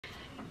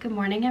Good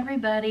morning,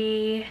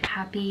 everybody.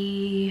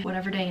 Happy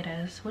whatever day it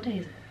is. What day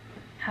is it?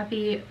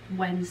 Happy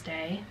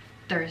Wednesday,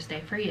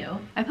 Thursday for you.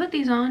 I put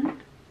these on.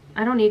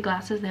 I don't need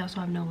glasses. They also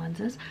have no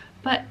lenses,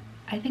 but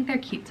I think they're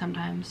cute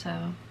sometimes,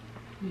 so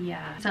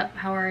yeah. What's up?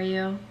 How are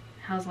you?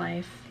 How's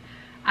life?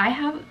 I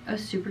have a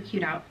super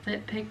cute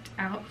outfit picked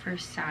out for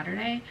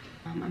Saturday.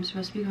 I'm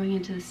supposed to be going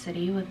into the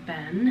city with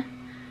Ben,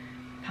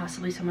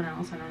 possibly someone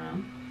else, I don't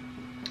know.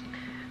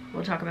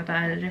 We'll talk about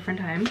that at a different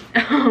time.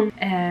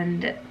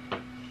 And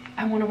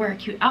I want to wear a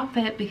cute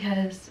outfit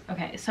because,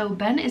 okay, so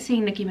Ben is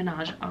seeing Nicki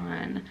Minaj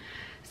on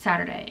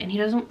Saturday and he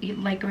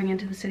doesn't like going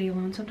into the city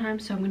alone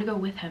sometimes, so I'm gonna go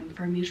with him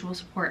for mutual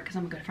support because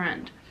I'm a good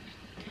friend.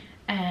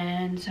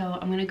 And so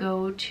I'm gonna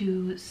go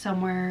to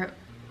somewhere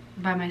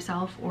by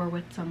myself or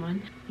with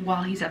someone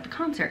while he's at the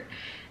concert.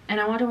 And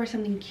I want to wear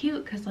something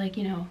cute because, like,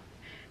 you know,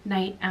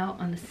 night out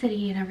on the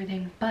city and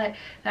everything. But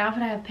the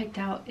outfit I have picked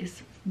out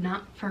is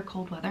not for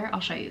cold weather.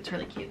 I'll show you. It's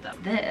really cute though.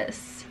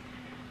 This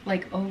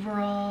like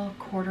overall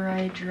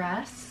corduroy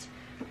dress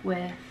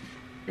with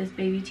this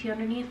baby tee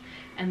underneath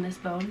and this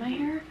bow in my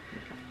hair,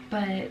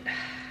 but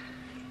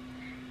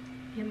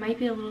it might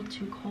be a little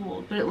too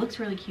cold, but it looks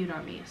really cute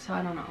on me, so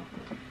I don't know.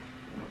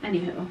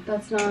 Anywho,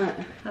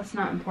 that's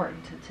not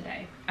important to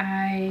today.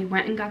 I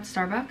went and got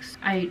Starbucks.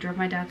 I drove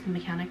my dad to the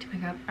mechanic to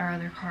pick up our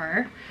other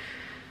car.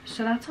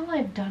 So that's all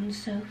I've done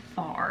so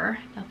far.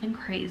 Nothing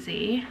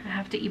crazy. I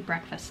have to eat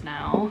breakfast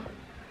now.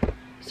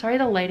 Sorry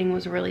the lighting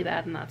was really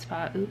bad in that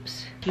spot.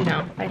 Oops. You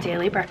know, my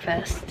daily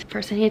breakfast.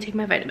 First I need to take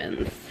my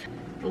vitamins.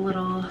 The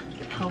little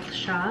health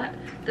shot.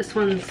 This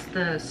one's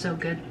the So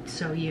Good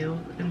So You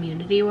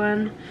immunity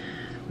one.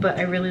 But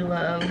I really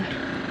love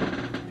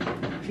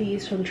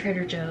these from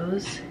Trader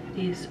Joe's.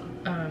 These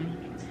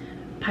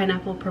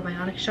pineapple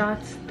probiotic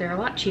shots. They're a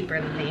lot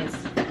cheaper than these.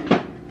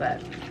 But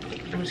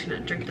I'm just gonna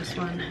drink this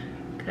one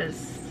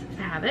because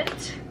I have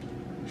it.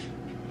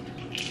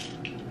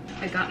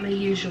 I got my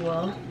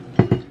usual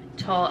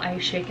tall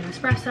ice shaken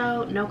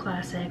espresso, no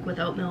classic, with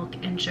oat milk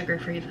and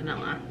sugar-free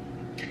vanilla.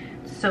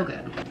 So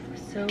good.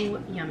 So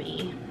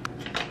yummy.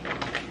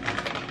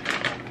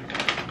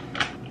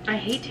 I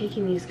hate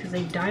taking these because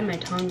they dye my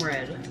tongue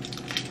red.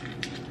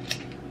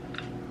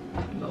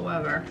 But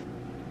whatever.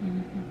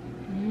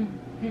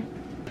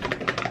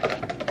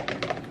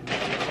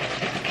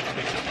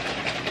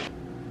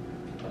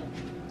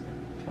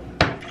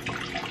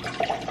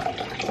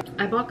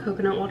 I bought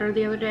coconut water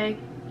the other day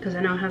because I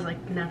know it has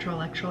like natural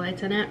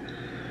electrolytes in it,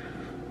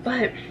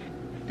 but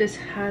this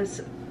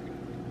has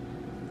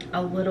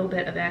a little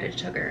bit of added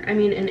sugar. I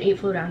mean, in 8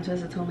 fluid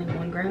ounces it's only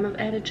 1 gram of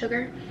added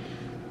sugar,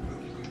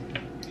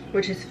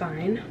 which is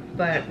fine,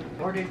 but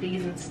ordered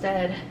these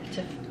instead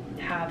to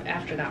have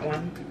after that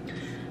one.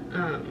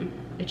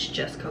 It's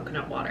just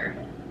coconut water,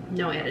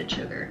 no added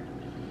sugar.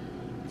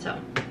 So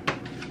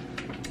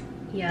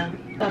yeah,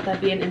 thought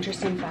that'd be an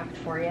interesting fact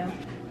for you.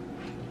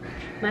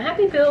 My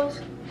happy pills.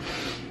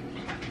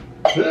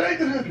 Hey,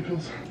 the happy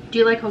pills. Do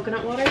you like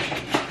coconut water?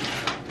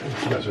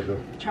 Yes, I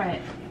do. Try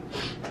it.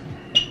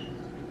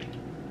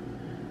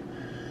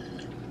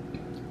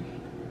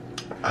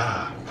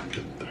 Ah,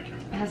 good, thank you.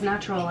 It has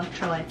natural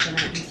electrolytes in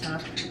it and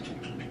stuff.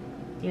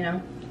 You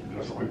know?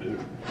 That's all I do.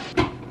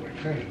 What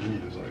I kind of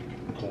need is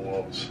like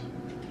gloves.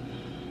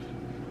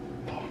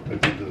 Oh, I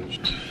did this.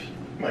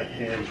 My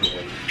hands are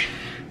like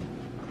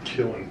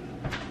killing.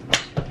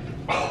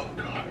 Oh,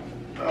 God.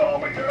 Oh,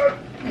 my God.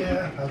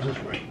 Yeah, I'll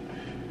just wait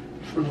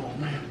for the old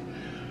man.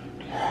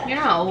 You're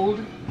not old.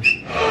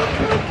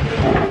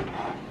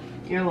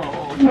 You're a little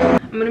old.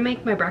 I'm gonna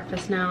make my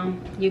breakfast now.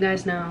 You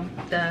guys know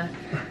the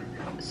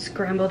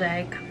scrambled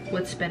egg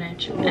with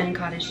spinach and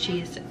cottage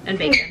cheese and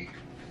bacon.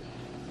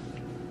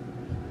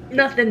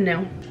 Nothing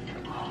new.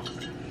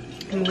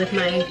 And with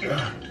my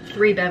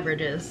 3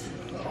 beverages.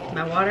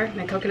 My water,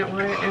 my coconut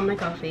water, and my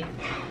coffee.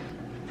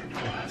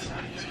 Oh, that's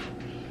not easy.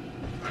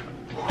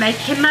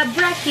 Making my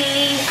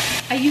brekkie.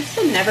 I used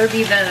to never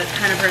be the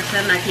kind of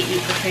person that could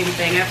eat the same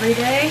thing every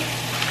day,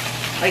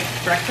 like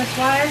breakfast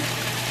wise,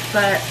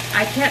 but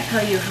I can't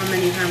tell you how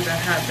many times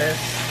I've had this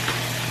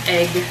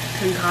egg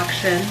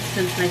concoction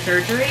since my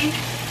surgery.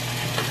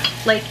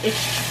 Like,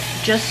 it's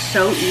just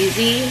so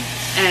easy,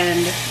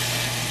 and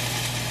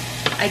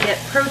I get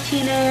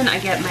protein in, I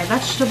get my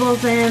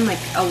vegetables in, like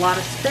a lot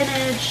of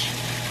spinach,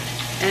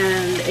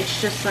 and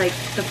it's just like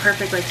the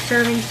perfect like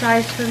serving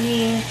size for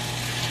me.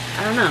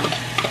 I don't know.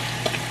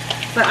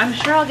 But I'm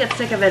sure I'll get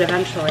sick of it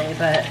eventually,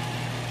 but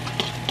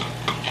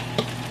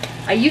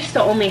I used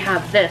to only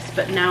have this,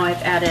 but now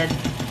I've added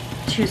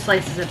 2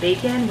 slices of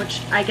bacon, which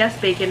I guess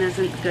bacon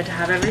isn't good to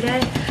have every day,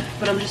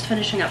 but I'm just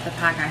finishing up the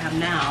pack I have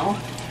now.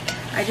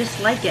 I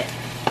just like it,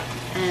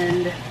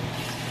 and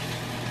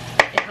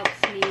it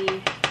helps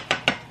me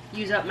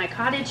use up my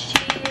cottage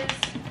cheese.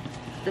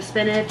 The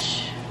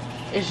spinach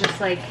is just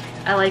like,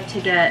 I like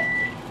to get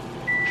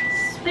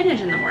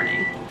spinach in the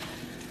morning.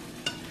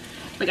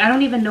 Like, I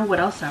don't even know what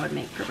else I would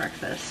make for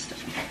breakfast.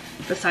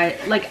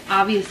 Besides, like,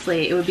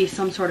 obviously it would be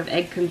some sort of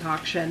egg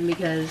concoction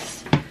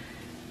because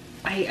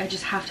I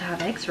just have to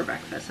have eggs for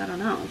breakfast. I don't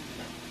know.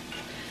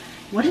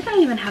 What did I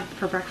even have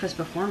for breakfast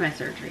before my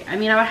surgery? I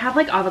mean, I would have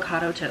like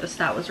avocado toast.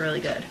 That was really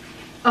good.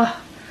 Oh,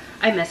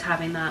 I miss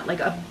having that. Like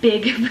a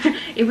big,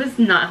 it was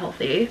not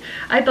healthy.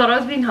 I thought I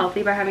was being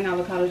healthy by having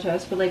avocado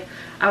toast, but like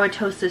I would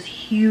toast this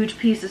huge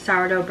piece of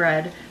sourdough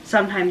bread,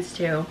 sometimes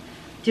two.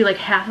 Do like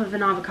half of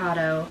an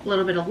avocado, a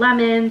little bit of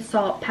lemon,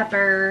 salt,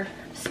 pepper,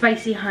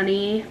 spicy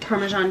honey,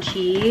 Parmesan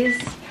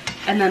cheese,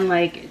 and then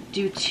like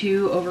do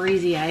 2 over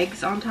easy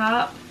eggs on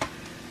top.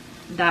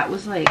 That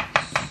was like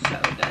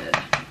so good.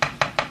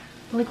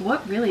 But like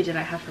what really did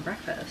I have for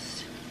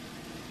breakfast?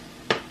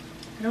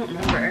 I don't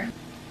remember.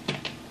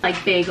 Like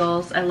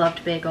bagels, I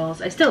loved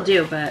bagels. I still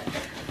do, but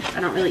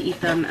I don't really eat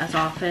them as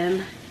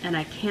often. And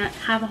I can't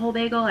have a whole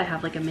bagel, I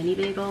have like a mini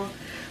bagel.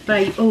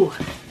 But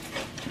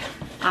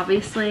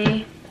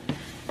obviously,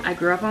 I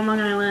grew up on Long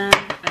Island.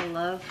 I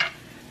love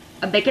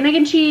a bacon, egg,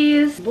 and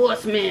cheese.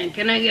 Boss man,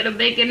 can I get a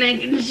bacon,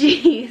 egg, and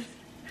cheese?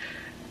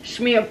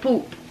 Schmear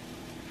poop.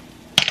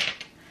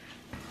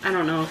 I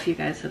don't know if you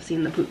guys have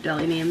seen the Poop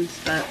Deli memes,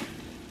 but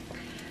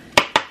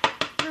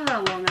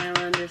Long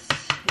Island is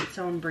its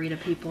own breed of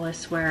people, I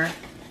swear.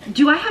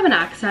 Do I have an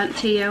accent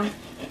to you?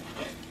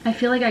 I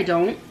feel like I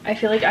don't. I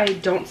feel like I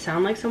don't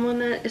sound like someone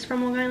that is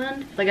from Long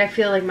Island. Like I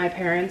feel like my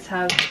parents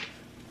have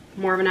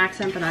more of an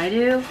accent than I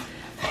do.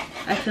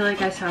 I feel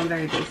like I sound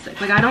very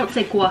basic. Like I don't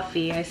say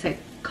coffee, I say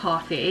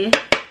coffee.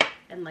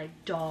 And like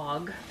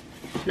dog,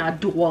 not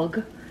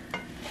dog.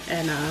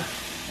 And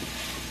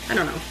I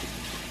don't know.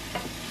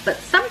 But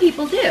some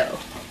people do.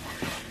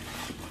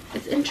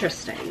 It's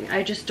interesting.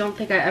 I just don't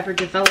think I ever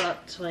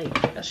developed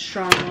like a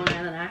strong Long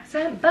Island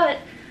accent, but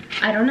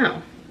I don't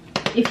know.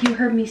 If you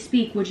heard me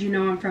speak, would you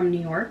know I'm from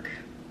New York?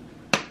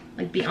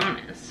 Like, be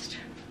honest.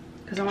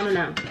 Because I want to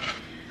know.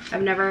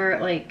 I've never,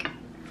 like,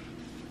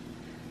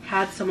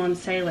 had someone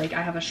say, like,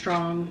 I have a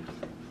strong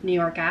New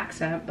York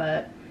accent,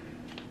 but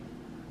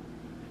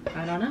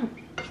I don't know.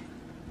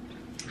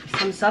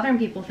 Some Southern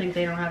people think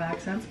they don't have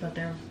accents, but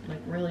they're,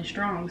 like, really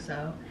strong,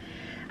 so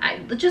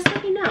just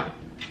let me know.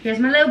 Here's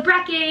my little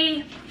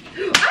brekkie.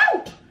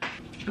 Oh!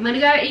 I'm gonna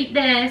go eat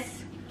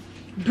this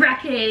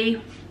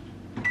brekkie.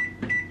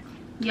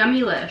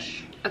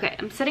 Yummy-lish. Okay,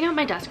 I'm sitting at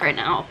my desk right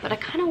now, but I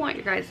kind of want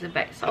your guys'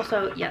 advice.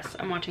 Also, yes,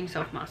 I'm watching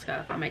Soph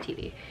Mosca on my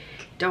TV.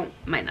 Don't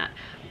mind that.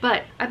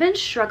 But I've been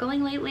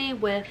struggling lately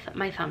with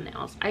my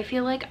thumbnails. I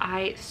feel like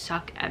I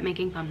suck at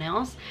making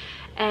thumbnails,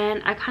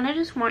 and I kind of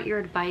just want your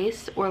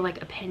advice or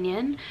like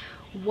opinion.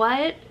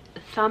 What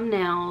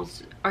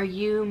thumbnails are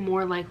you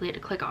more likely to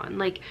click on?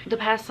 Like the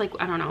past, like,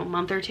 I don't know,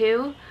 month or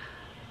two,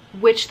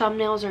 which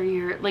thumbnails are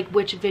your, like,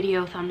 which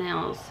video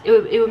thumbnails?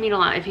 It would mean a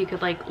lot if you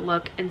could like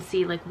look and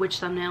see like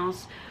which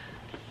thumbnails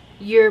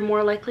you're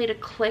more likely to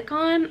click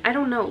on. I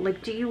don't know,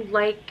 like, do you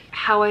like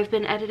how I've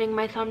been editing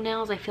my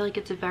thumbnails? I feel like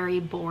it's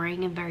very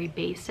boring and very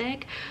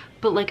basic,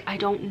 but like I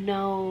don't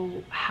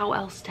know how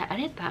else to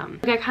edit them.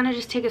 Like I kind of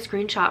just take a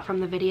screenshot from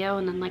the video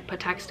and then like put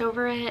text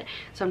over it.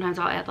 Sometimes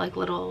I'll add like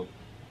little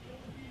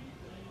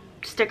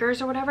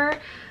stickers or whatever,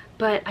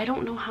 but I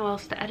don't know how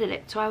else to edit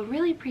it. So I would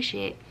really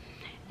appreciate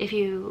if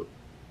you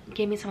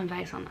gave me some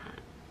advice on that,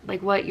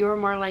 like what you're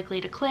more likely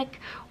to click,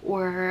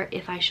 or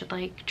if I should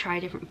like try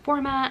a different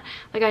format.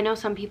 Like I know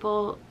some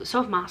people,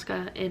 Soph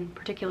Mosca in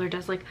particular,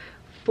 does like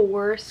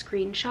 4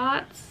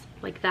 screenshots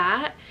like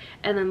that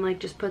and then like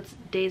just puts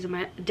day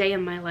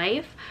in my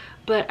life,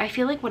 but I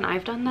feel like when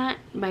I've done that,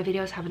 my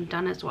videos haven't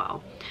done as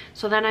well.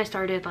 So then I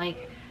started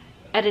like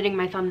editing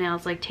my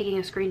thumbnails, like taking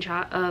a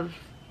screenshot of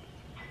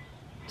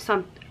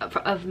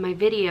my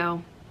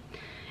video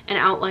and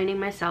outlining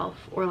myself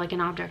or like an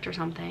object or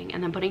something,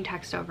 and then putting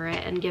text over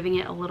it and giving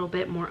it a little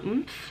bit more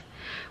oomph,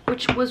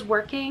 which was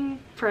working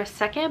for a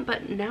second,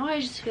 but now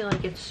I just feel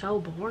like it's so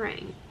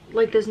boring.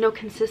 Like there's no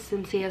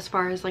consistency as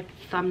far as like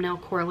thumbnail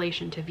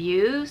correlation to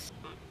views.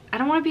 I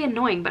don't want to be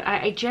annoying, but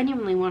I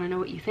genuinely want to know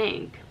what you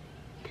think,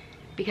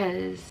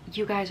 because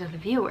you guys are the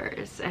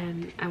viewers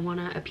and I want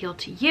to appeal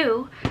to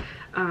you.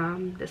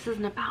 This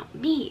isn't about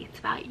me, it's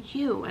about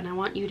you, and I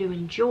want you to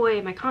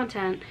enjoy my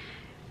content,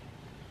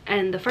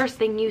 and the first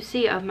thing you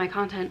see of my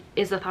content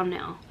is a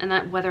thumbnail, and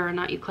that whether or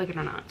not you click it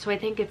or not. So I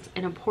think it's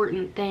an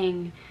important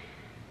thing,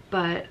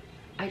 but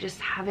I just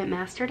haven't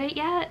mastered it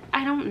yet.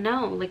 I don't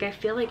know, like I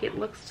feel like it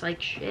looks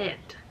like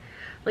shit.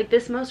 Like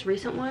this most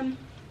recent one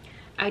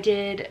I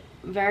did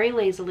very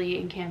lazily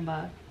in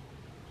Canva.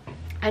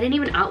 I didn't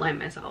even outline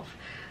myself.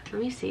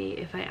 Let me see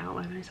if I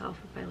outline myself,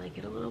 if I like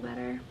it a little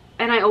better.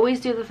 And I always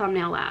do the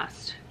thumbnail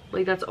last.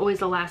 Like that's always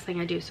the last thing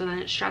I do, so then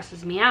it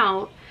stresses me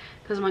out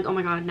because I'm like, oh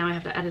my god, now I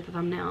have to edit the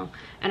thumbnail.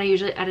 And I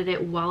usually edit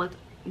it while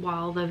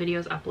the video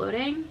is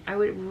uploading. I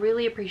would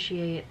really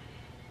appreciate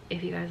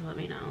if you guys let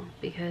me know,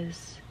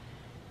 because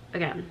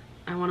again,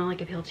 I want to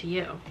like appeal to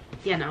you.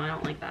 Yeah, no, I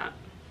don't like that.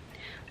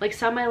 Like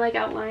some I like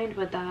outlined,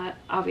 but that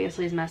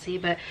obviously is messy,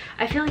 but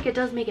I feel like it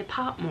does make it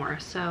pop more,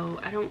 so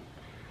I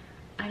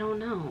don't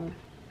know.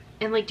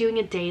 And like doing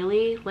it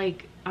daily,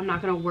 like I'm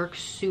not gonna work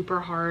super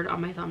hard on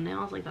my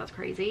thumbnails, like that's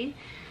crazy.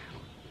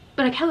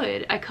 But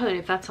I could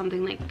if that's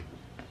something like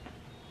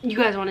you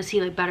guys want to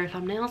see, like better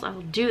thumbnails, I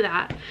will do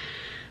that.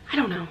 I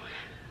don't know.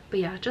 But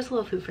yeah, just a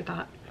little food for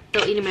thought.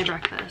 Still eating my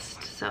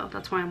breakfast, so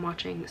that's why I'm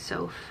watching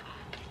Soph.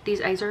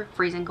 These eggs are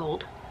freezing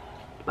cold,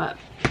 but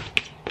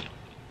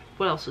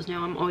what else is new?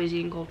 I'm always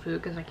eating cold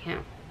food because I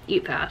can't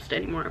eat fast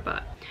anymore,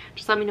 but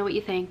just let me know what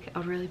you think. I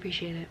would really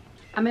appreciate it.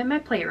 I'm in my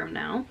playroom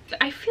now.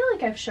 I feel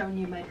like I've shown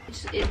you my,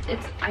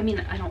 I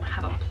mean, I don't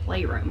have a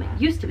playroom.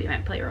 It used to be my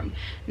playroom.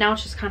 Now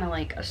it's just kind of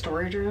like a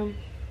storage room,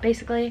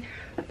 basically.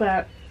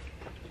 But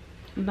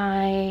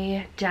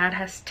my dad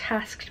has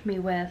tasked me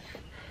with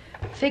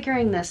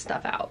figuring this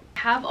stuff out. I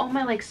have all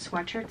my like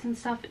sweatshirts and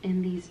stuff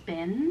in these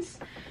bins.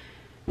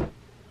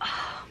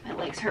 Oh, my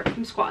legs hurt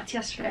from squats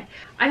yesterday.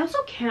 I also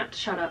can't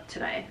shut up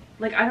today.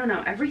 Like, I don't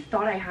know, every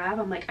thought I have,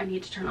 I'm like, I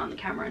need to turn on the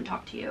camera and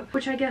talk to you,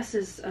 which I guess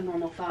is a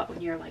normal thought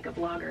when you're like a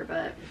vlogger,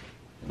 but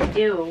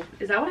ew,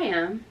 is that what I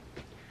am?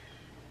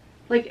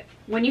 Like,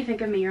 when you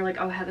think of me, you're like,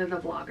 oh, Heather the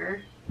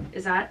vlogger.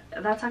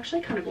 That's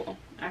actually kind of cool.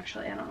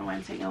 Actually, I don't know why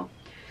I'm saying no.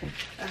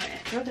 Okay,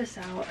 throw this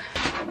out.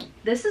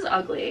 This is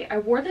ugly. I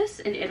wore this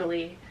in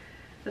Italy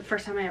the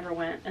first time I ever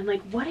went, and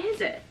like, what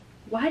is it?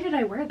 Why did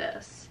I wear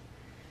this?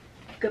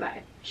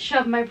 Goodbye.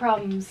 Shove my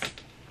problems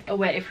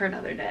away for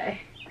another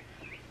day.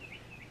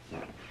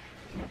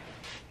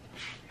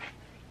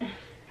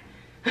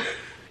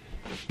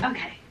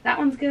 Okay, that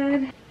one's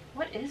good.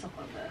 What is all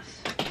of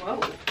this?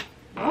 Whoa.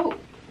 Whoa.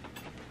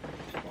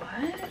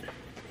 What?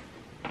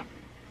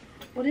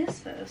 What is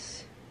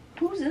this?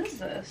 Whose is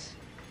this?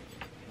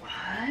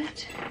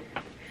 What?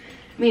 I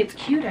mean, it's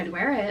cute, I'd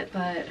wear it,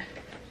 but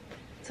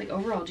it's like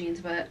overall jeans,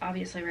 but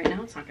obviously right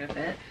now it's not gonna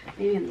fit.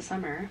 Maybe in the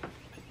summer.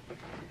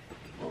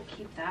 We'll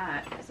keep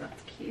that because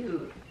that's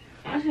cute.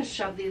 I'm just gonna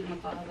shove these in the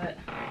closet.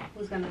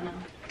 Who's gonna know?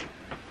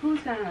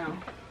 Who's gonna know?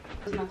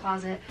 In the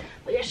closet.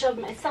 But I shoved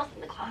myself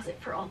in the closet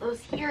for all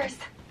those years.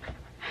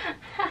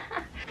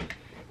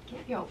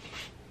 Yo.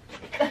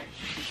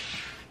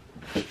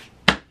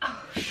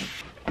 Oh.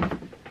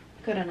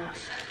 Good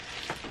enough.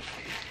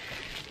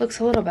 Looks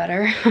a little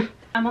better.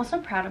 I'm also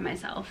proud of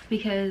myself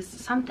because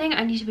something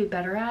I need to be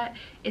better at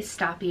is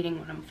stop eating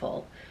when I'm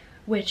full,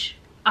 which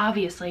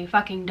obviously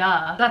fucking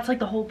duh. That's like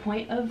the whole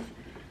point of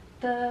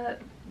the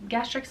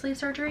gastric sleeve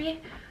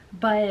surgery.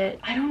 But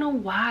I don't know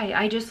why.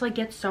 I just like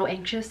get so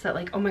anxious that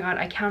like, oh my god,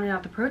 I counted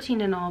out the protein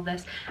in all of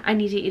this. I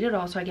need to eat it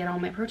all so I get all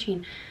my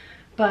protein.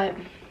 But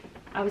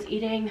I was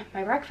eating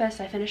my breakfast.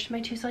 I finished my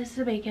 2 slices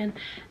of bacon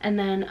and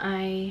then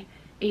I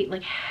ate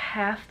like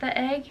half the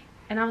egg.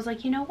 And I was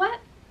like, you know what?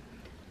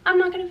 I'm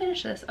not gonna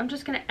finish this. I'm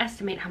just gonna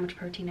estimate how much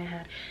protein I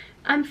had.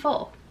 I'm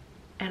full.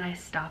 And I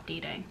stopped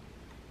eating.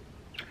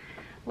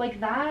 Like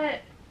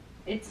that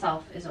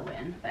itself is a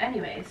win. But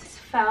anyways, this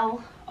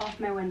fell off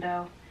my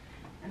window.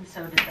 And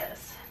so did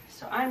this.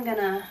 So I'm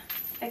gonna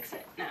fix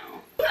it now.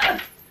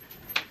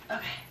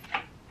 Okay.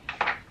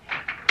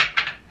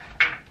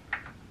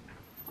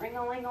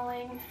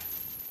 Ring-a-ling-a-ling.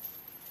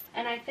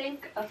 And I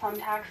think a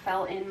thumbtack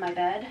fell in my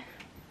bed.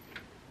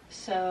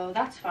 So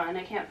that's fun.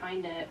 I can't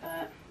find it,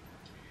 but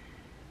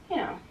you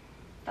know,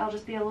 that'll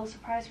just be a little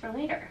surprise for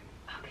later.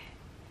 Okay.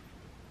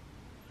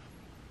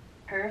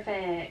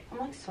 Perfect. I'm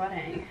like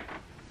sweating.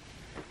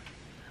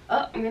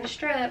 Oh, I'm gonna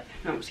strip.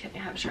 No, I'm just kidding.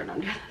 I have a shirt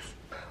under this.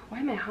 Why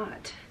am I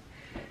hot?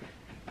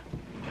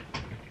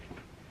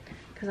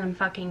 Because I'm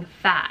fucking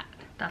fat.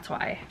 That's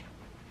why.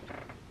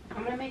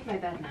 I'm gonna make my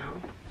bed now.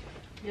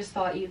 Just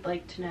thought you'd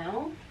like to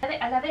know.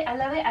 I love it, I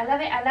love it, I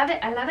love it, I love it,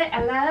 I love it,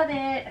 I love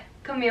it.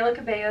 Camila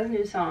Cabello's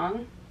new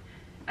song.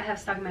 I have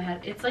stuck in my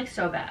head. It's like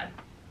so bad.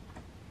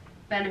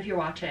 Ben, if you're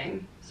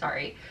watching,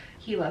 sorry.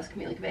 He loves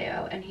Camila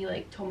Cabello and he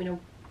like told me to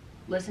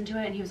listen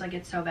to it and he was like,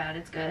 it's so bad,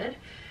 it's good.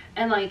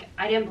 And like,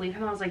 I didn't believe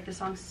him. I was like, this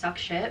song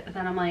sucks shit. But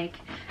then I'm like,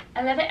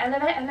 I love it, I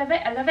love it, I love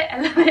it, I love it, I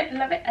love it, I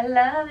love it, I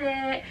love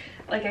it.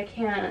 Like, I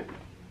can't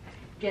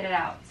get it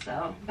out.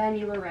 So, Ben,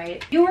 you were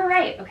right. You were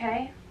right,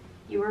 okay?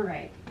 You were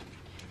right.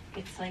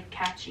 It's like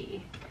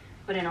catchy,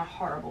 but in a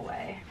horrible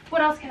way.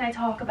 What else can I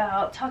talk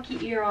about? Talk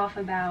your ear off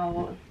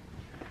about.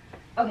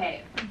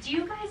 Okay, do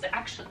you guys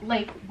actually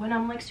like when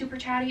I'm like super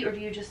chatty, or do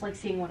you just like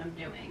seeing what I'm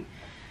doing?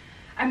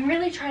 I'm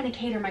really trying to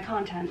cater my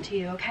content to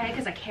you, okay?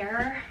 Because I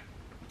care.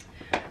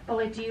 But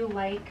like, do you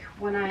like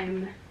when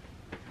I'm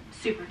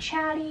super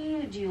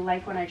chatty? Do you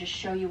like when I just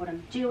show you what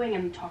I'm doing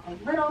and talk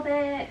a little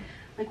bit?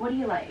 Like, what do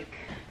you like?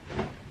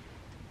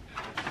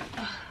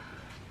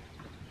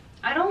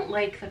 I don't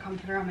like the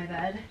comforter on my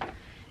bed.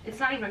 It's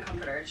not even a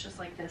comforter, it's just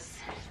like this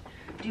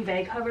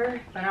duvet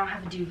cover, but I don't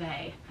have a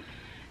duvet.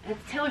 And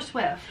it's Taylor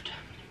Swift.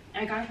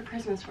 I got it for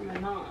Christmas from my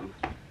mom.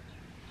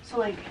 So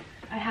like,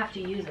 I have to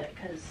use it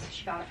because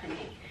she got it for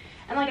me.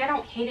 And like, I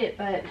don't hate it,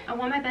 but I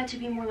want my bed to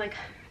be more like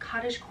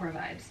cottagecore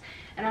vibes.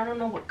 And I don't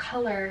know what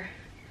color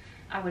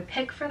I would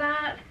pick for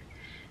that.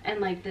 And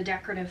like the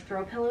decorative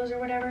throw pillows or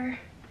whatever.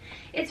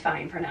 It's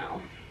fine for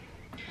now.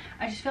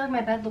 I just feel like my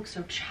bed looks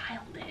so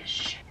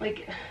childish.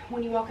 Like,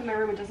 when you walk in my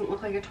room, it doesn't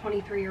look like a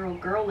 23-year-old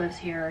girl lives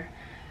here.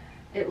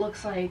 It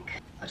looks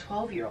like a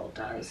 12-year-old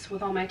does,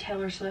 with all my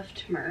Taylor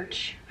Swift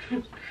merch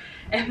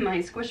and my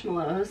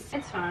Squishmallows.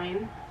 It's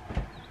fine.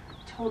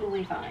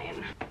 Totally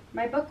fine.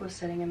 My book was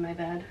sitting in my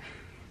bed.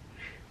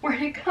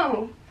 Where'd it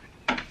go?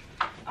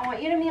 I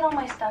want you to meet all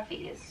my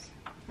stuffies.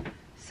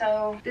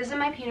 So this is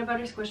my peanut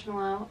butter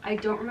squishmallow. I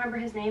don't remember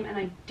his name and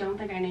I don't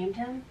think I named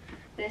him.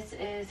 This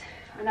is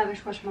another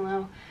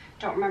squishmallow.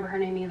 Don't remember her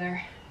name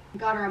either.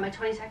 Got her on my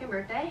 22nd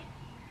birthday.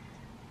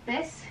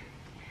 This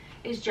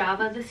is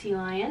Java the sea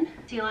lion.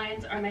 Sea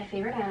lions are my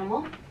favorite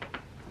animal.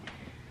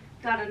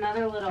 Got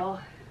another little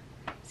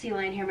sea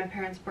lion here my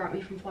parents brought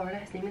me from Florida.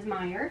 His name is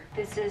Meyer.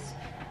 This is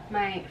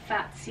my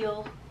fat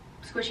seal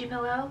squishy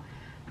pillow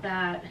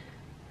that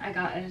I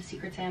got at a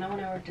Secret Santa when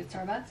I worked at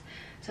Starbucks.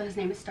 So his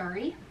name is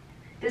Starry.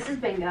 This is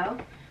Bingo.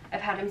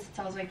 I've had him since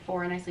I was like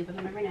 4 and I sleep with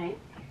him every night.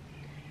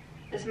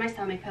 This is my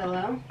stomach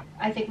pillow.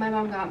 I think my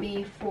mom got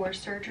me for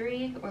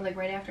surgery or like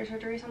right after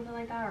surgery, something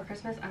like that, or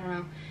Christmas. I don't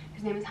know.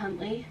 His name is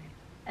Huntley.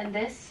 And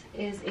this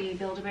is a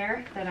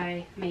Build-A-Bear that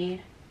I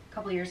made a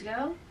couple years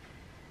ago.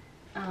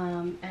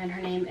 And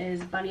her name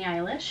is Bunny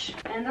Eilish.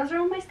 And those are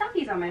all my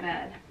stuffies on my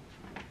bed.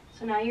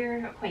 So now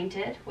you're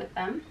acquainted with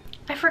them.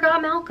 I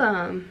forgot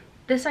Malcolm.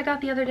 This I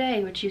got the other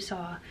day, which you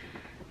saw.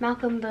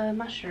 Malcolm the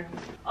mushroom.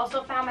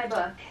 Also found my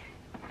book.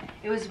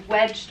 It was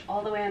wedged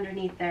all the way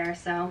underneath there,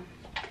 so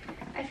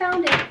I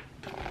found it.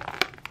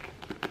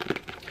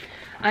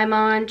 I'm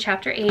on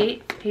chapter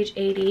 8, page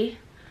 80.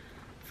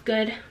 It's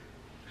good.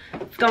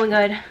 It's going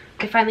good.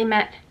 I finally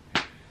met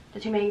the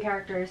 2 main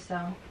characters,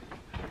 so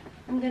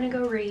I'm gonna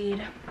go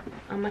read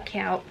on my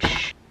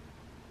couch.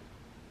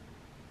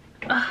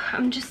 Ugh,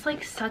 I'm just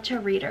like such a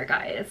reader,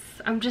 guys.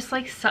 I'm just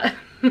like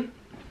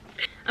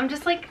I'm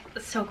just like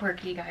so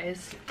quirky,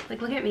 guys.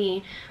 Like, look at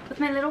me with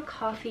my little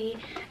coffee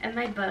and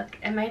my book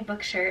and my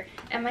book shirt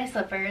and my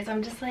slippers.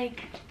 I'm just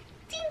like,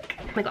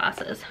 dink. My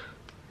glasses.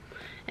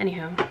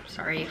 Anywho,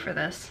 sorry for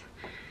this.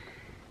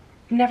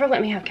 Never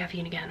let me have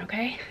caffeine again,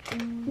 okay?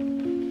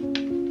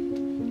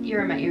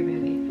 You're a your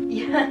movie.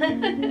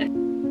 Yeah.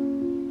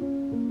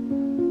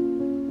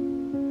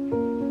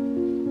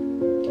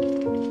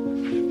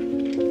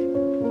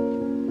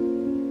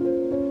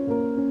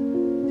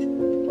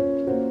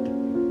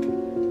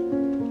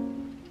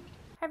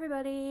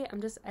 I'm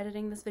just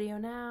editing this video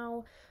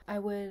now. I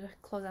would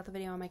close out the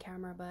video on my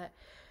camera, but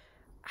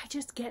I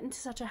just get into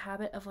such a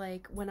habit of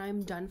like when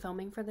I'm done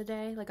filming for the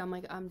day, like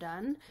I'm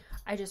done.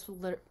 I just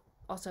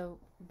also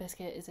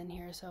Biscuit is in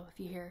here, so if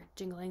you hear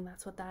jingling,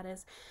 that's what that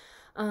is.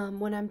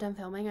 When I'm done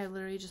filming, I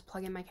literally just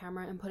plug in my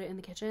camera and put it in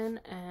the kitchen,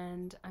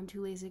 and I'm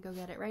too lazy to go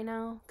get it right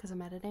now because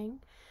I'm editing.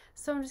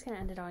 So I'm just gonna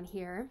end it on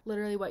here.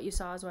 Literally what you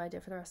saw is what I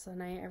did for the rest of the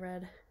night. I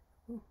read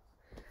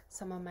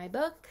some of my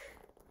book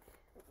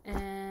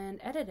and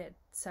edited,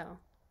 so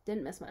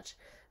didn't miss much.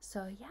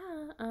 So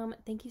yeah,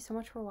 thank you so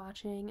much for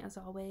watching. As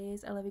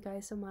always, I love you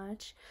guys so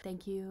much.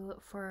 Thank you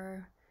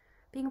for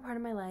being a part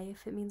of my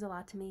life. It means a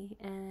lot to me,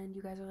 and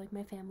you guys are like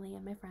my family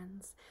and my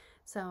friends.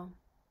 So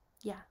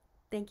yeah,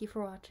 thank you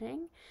for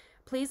watching.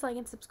 Please like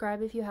and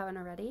subscribe if you haven't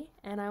already,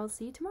 and I will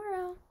see you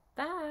tomorrow.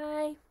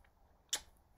 Bye.